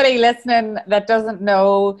anybody listening that doesn't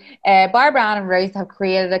know, Barbara-Anne and Ruth have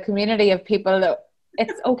created a community of people that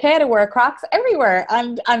it's okay to wear Crocs everywhere,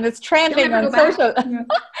 and it's trending on social.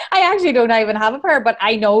 I actually don't even have a pair, but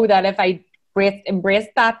I know that if I embraced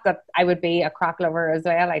that I would be a Croc lover as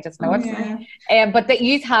well. I just know it. But that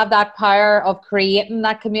you have that power of creating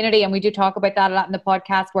that community, and we do talk about that a lot in the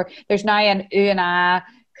podcast, where there's now an Ooh and Aah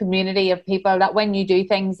community of people that when you do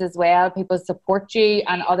things as well, people support you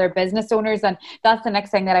and other business owners. And that's the next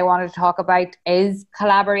thing that I wanted to talk about is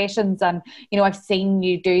collaborations. And I've seen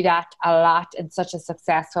you do that a lot in such a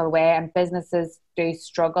successful way, and businesses do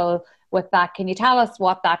struggle with that. Can you tell us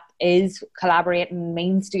what that is, collaborating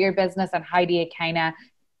means to your business, and how do you kind of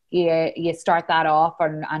you start that off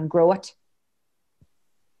and grow it?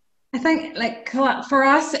 I think for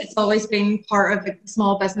us, it's always been part of the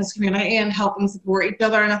small business community and helping support each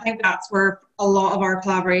other. And I think that's where a lot of our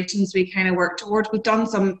collaborations we kind of work towards. We've done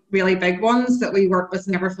some really big ones that we worked with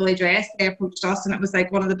Never Fully Dressed. They approached us, and it was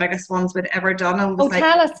like one of the biggest ones we'd ever done.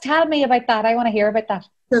 And tell me about that. I want to hear about that.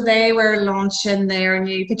 So they were launching their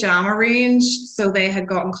new pajama range. So they had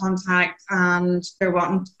got in contact, and they're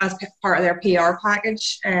wanting, as part of their PR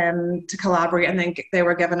package, to collaborate, and then they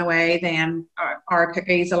were giving away then our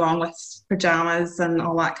cookies along with pajamas and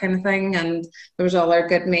all that kind of thing. And there was all their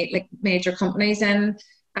good major companies in.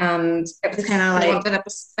 And it was kind of like that it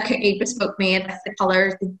was a cookie bespoke made with the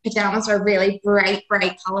colours. The pajamas are really bright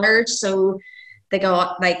coloured, so they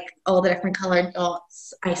got like all the different coloured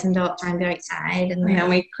dots, icing dots around the outside, and then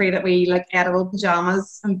we created edible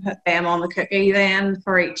pajamas and put them on the cookie then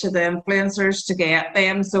for each of the influencers to get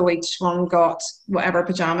them. So each one got whatever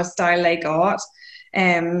pajama style they got.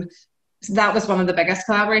 So that was one of the biggest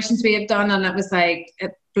collaborations we had done, and it was like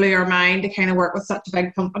it blew our mind to kind of work with such a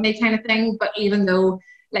big company kind of thing. But even though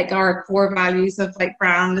like our core values of like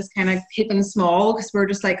brand is kind of keeping small, because we're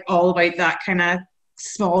just like all about that kind of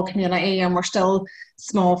small community, and we're still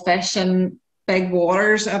small fish in big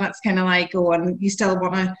waters, and it's kind of like you still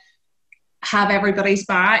want to have everybody's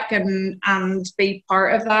back and be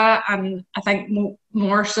part of that. And I think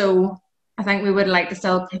more so, I think we would like to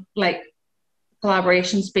still like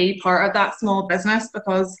collaborations be part of that small business,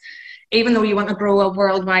 because even though you want to grow a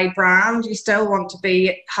worldwide brand, you still want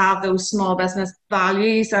to have those small business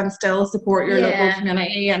values and still support your local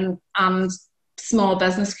community and small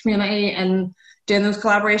business community, and doing those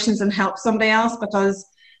collaborations and help somebody else. Because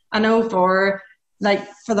I know for the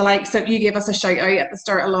likes of, you gave us a shout out at the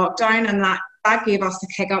start of lockdown, and that gave us the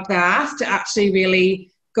kick up the ass to actually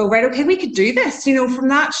really go, right, okay, we could do this, from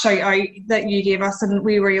that shout out that you gave us, and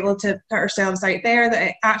we were able to put ourselves out there, that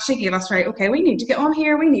it actually gave us, right, okay, we need to get on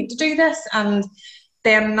here, we need to do this. And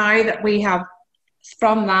then now that we have,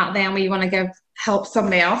 from that, then we want to help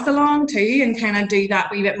somebody else along too, and kind of do that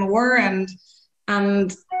wee bit more. And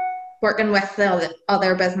working with the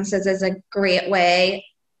other businesses is a great way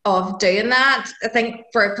of doing that. I think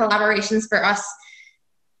for collaborations for us,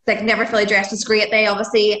 like Never Fully Dressed was great. They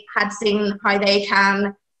obviously had seen how they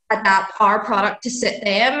can adapt our product to suit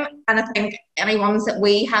them, and I think any ones that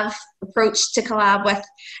we have approached to collab with,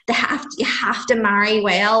 you have to marry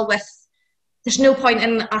well with. There's no point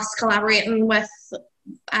in us collaborating with,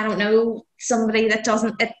 I don't know, somebody that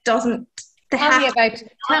doesn't.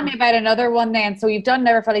 Tell me about another one then. So you've done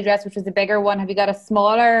Never Fully Dressed, which was a bigger one. Have you got a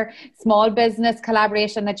small business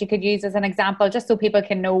collaboration that you could use as an example, just so people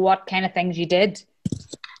can know what kind of things you did?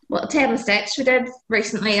 Well, Ted and Stitch we did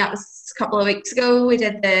recently. That was a couple of weeks ago. We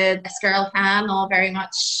did This Girl Can, all very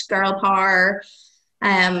much girl power.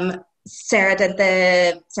 Sarah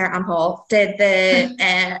and Paul did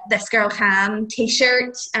the This Girl Can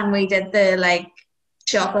t-shirt, and we did the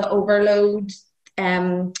chocolate overload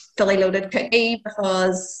fully loaded cookie,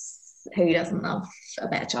 because who doesn't love a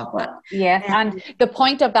bit of chocolate? Yes, and the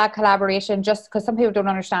point of that collaboration, just because some people don't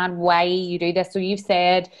understand why you do this, so you've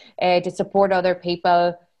said to support other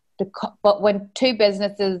people, but when two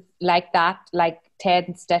businesses like that, like Ted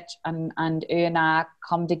and Stitch and Ooh and Aah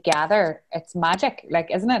come together, it's magic,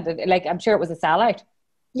 isn't it? I'm sure it was a sellout.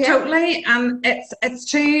 Yeah. Totally. And it's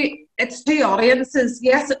two audiences.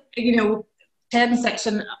 Yes, Ted and Stitch,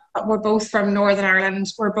 we're both from Northern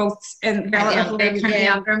Ireland. We're both in relatively kind of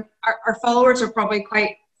younger. Our followers are probably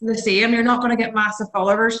quite the same. You're not going to get massive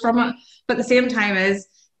followers from it, but at the same time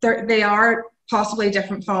they are possibly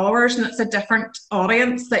different followers, and it's a different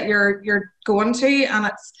audience that you're going to, and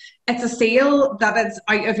it's a sale that is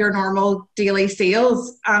out of your normal daily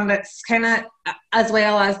sales, and it's kind of, as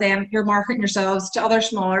well as then you're marketing yourselves to other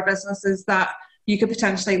smaller businesses that you could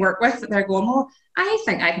potentially work with, that they're going, well, I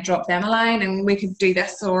think I could drop them a line and we could do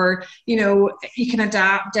this, or, you know, you can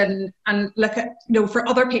adapt and look at, you know, for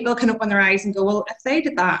other people can open their eyes and go, well, if they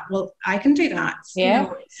did that, well, I can do that. Yeah. You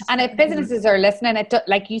know, and if businesses are listening,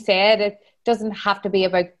 like you said, it doesn't have to be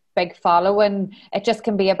about big following. It just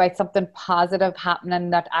can be about something positive happening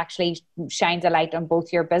that actually shines a light on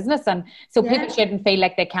both your business. And so people shouldn't feel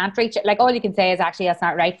like they can't reach it. Like, all you can say is, actually, that's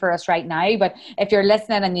not right for us right now. But if you're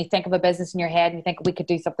listening and you think of a business in your head and you think we coid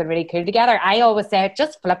do something really cool together, I always say,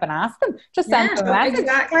 just flip and ask them. Just send them a message.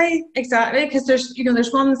 Exactly. Because there's, you know,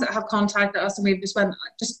 there's ones that have contacted us and we've just went,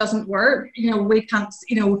 it just doesn't work. You know, we can't,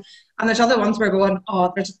 you know, and there's other ones we're going,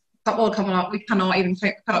 oh, there's a couple coming up we cannot even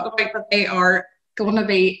talk about, but they are going to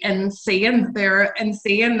be insane. They're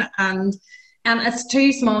insane, and it's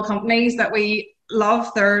two small companies that we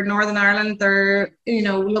love. They're Northern Ireland, they're, you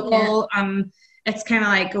know, local, and it's kind of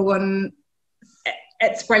like going,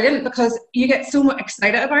 it's brilliant because you get so much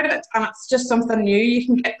excited about it, and it's just something new you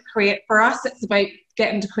can get to create. For us, it's about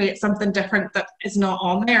getting to create something different that is not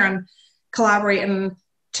on there, and collaborating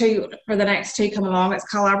for the next two come along. It's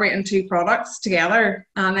collaborating two products together,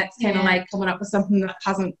 and it's kind of like coming up with something that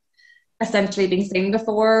hasn't essentially been seen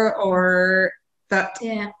before, or that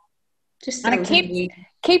just and it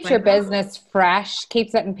keeps your business fresh,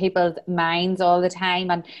 keeps it in people's minds all the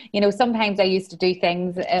time. And, you know, sometimes I used to do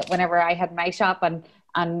things whenever I had my shop, and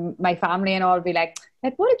my family and all would be like,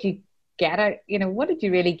 what did you get out, you know, what did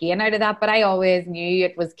you really gain out of that? But I always knew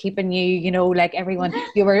it was keeping you, you know, like everyone,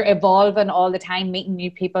 you were evolving all the time, meeting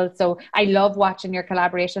new people. So I love watching your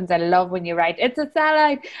collaborations. I love when you write, it's a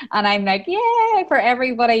sellout, and I'm like, yay for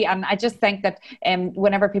everybody. And I just think that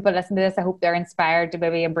whenever people listen to this, I hope they're inspired to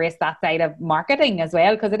maybe embrace that side of marketing as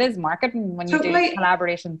well, because it is marketing when you do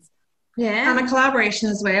collaborations. Yeah, and a collaboration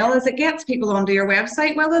as well is it gets people onto your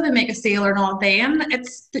website, whether they make a sale or not. Then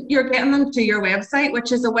you're getting them to your website,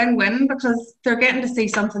 which is a win-win, because they're getting to see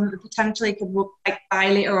something that potentially could like buy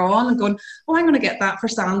later on, and going, oh, I'm going to get that for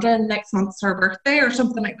Sandra, and next month's her birthday or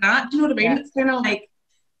something like that. Do you know what I mean? It's kind of like,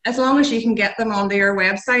 as long as you can get them onto your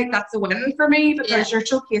website, that's a win for me, because you're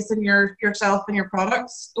showcasing yourself and your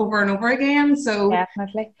products over and over again. So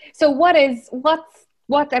definitely. So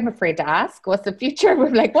what I'm afraid to ask, what's the future? We're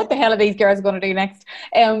like, what the hell are these girls going to do next?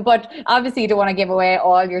 But obviously you don't want to give away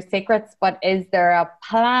all your secrets, but is there a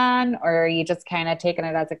plan, or are you just kind of taking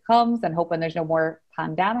it as it comes and hoping there's no more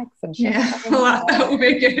pandemics and shit? Well, that would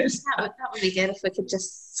be good. That would be good if we could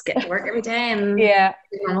just get to work every day and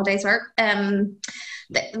do normal day's work.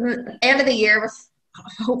 The end of the year with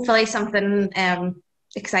hopefully something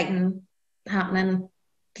exciting happening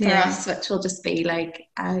for us, which will just be like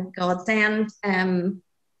a godsend.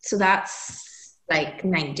 So that's like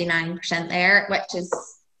 99% there, which is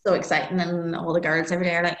so exciting. And all the girls every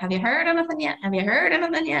day are like, have you heard anything yet? Have you heard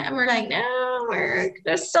anything yet? And we're like, no, we're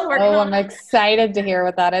still working on I'm excited to hear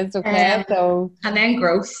what that is. Okay. And then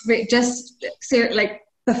growth. Just like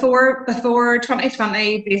before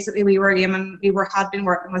 2020, basically we had been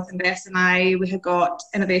working with Invest and I. We had got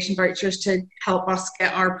innovation vouchers to help us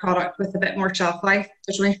get our product with a bit more shelf life.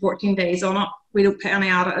 There's only 14 days on it. We don't put any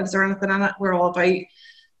additives or anything in it. We're all about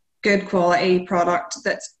good quality product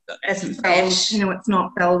that isn't filled, you know, it's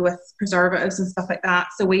not filled with preservatives and stuff like that.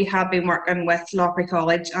 So we have been working with Loughry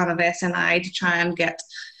College and Invest and I to try and get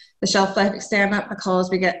the shelf life extended,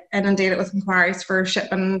 because we get inundated with inquiries for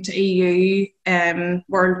shipping to EU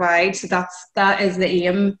worldwide. So that is the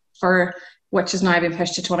aim, for which has now been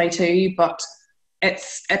pushed to 22, but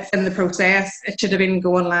it's in the process. It should have been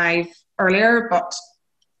going live earlier, but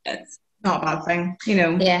it's not a bad thing, you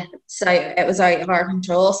know. Yeah, so it was out of our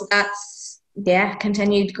control. So that's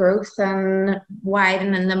continued growth and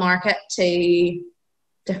widening the market to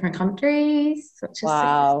different countries, which is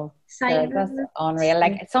exciting. That's unreal.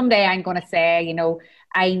 Like someday I'm going to say, you know,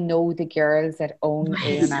 I know the girls that own Ooh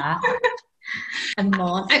and Aah. And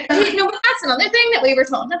Mom. You know, that's another thing that we were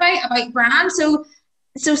talking about brand. So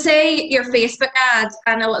say your Facebook ads,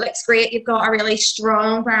 I know it looks great, you've got a really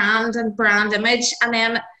strong brand and brand image, and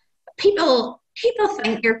then people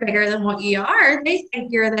think you're bigger than what you are. They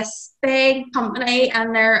think you're this big company,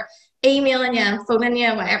 and they're emailing you and phoning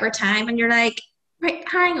you whatever time, and you're like, right,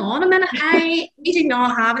 hang on a minute, we do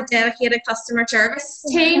not have a dedicated customer service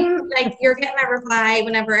team. Like, you're getting a reply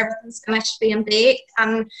whenever everything's finished being baked,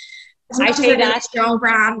 and I say that strong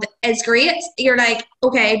brand is great. You're like,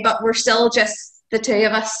 okay, but we're still just the two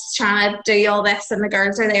of us trying to do all this, and the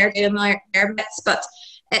girls are there doing their bits. But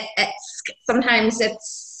it's sometimes it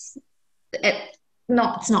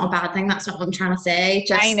it's not a bad thing. That's not what I'm trying to say.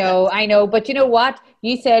 Just I know. But you know what?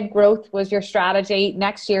 You said growth was your strategy.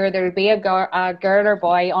 Next year, there will be a girl or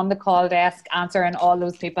boy on the call desk answering all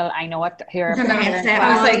those people. I know it here.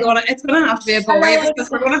 I was like, it's going to have to be a boy because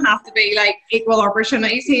we're going to have to be like equal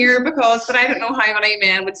opportunities here but I don't know how many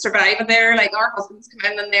men would survive in there. Like our husbands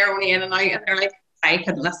come in and they're only in and out and they're like, I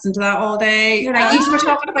couldn't listen to that all day. You're like, you were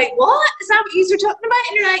talking about what? Is that what you were talking about?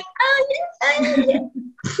 And you're like, oh, yeah.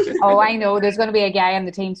 Oh, I know. There's going to be a guy on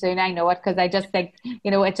the team soon. I know it because I just think,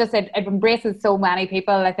 it embraces so many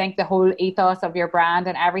people. I think the whole ethos of your brand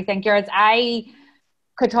and everything. Girls, I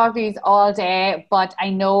could talk to you all day, but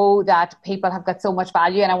I know that people have got so much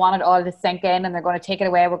value and I want it all to sink in and they're going to take it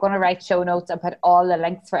away. We're going to write show notes and put all the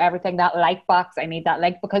links for everything. That like box, I need that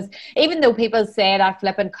link because even though people say that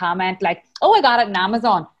flippant comment like, oh, I got it on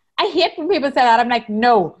Amazon. I hate when people say that. I'm like,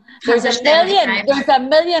 no, there's a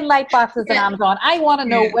million light boxes on Amazon. I want to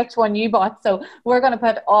know which one you bought. So we're going to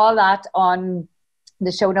put all that on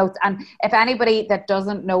the show notes. And if anybody that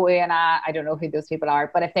doesn't know Ooh and Aah, I don't know who those people are,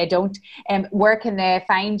 but if they don't, where can they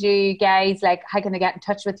find you guys? Like, how can they get in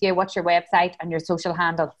touch with you? What's your website and your social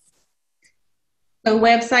handles? The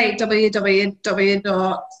website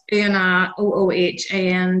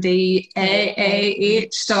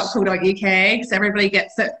www.oohandaah.co.uk because everybody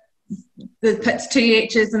gets it. It puts 2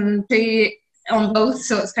 H's and 2 on both,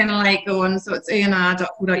 so it's kind of like going. So it's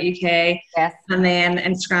oohandaah.co.uk. Yes. And then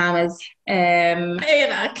Instagram is Ooh and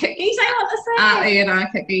Aah Cookies. I want to say Ooh and Aah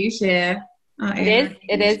Cookies. Yeah.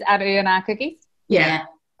 It is at Ooh and Aah Cookies. Yeah.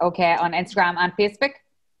 Okay. On Instagram and Facebook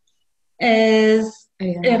is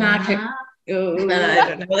Ooh and Aah Cookies. Oh, I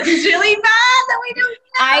don't know. It's really bad that we don't know.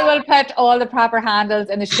 I will put all the proper handles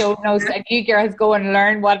in the show notes and you girls go and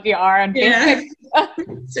learn what you are on Facebook.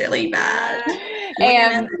 It's really bad.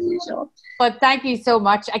 But thank you so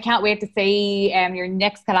much. I can't wait to see your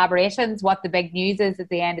next collaborations, what the big news is at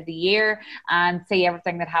the end of the year and see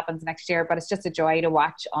everything that happens next year. But it's just a joy to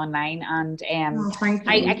watch online. And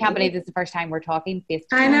I can't believe this is the first time we're talking face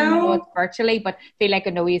to face. I know it's virtually, but feel like I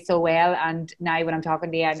know you so well. And now when I'm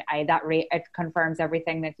talking to you, it confirms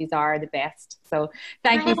everything that you are the best. So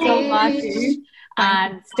thank you so much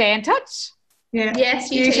and stay in touch. Yeah. Yes,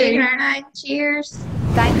 you too, Caroline. Cheers.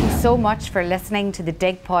 Thank you so much for listening to the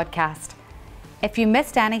Dig podcast. If you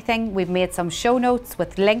missed anything, we've made some show notes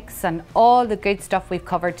with links and all the good stuff we've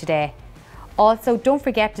covered today. Also, don't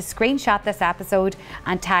forget to screenshot this episode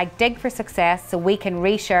and tag Dig for Success so we can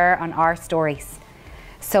reshare on our stories.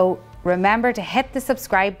 So remember to hit the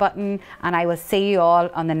subscribe button and I will see you all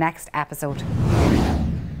on the next episode.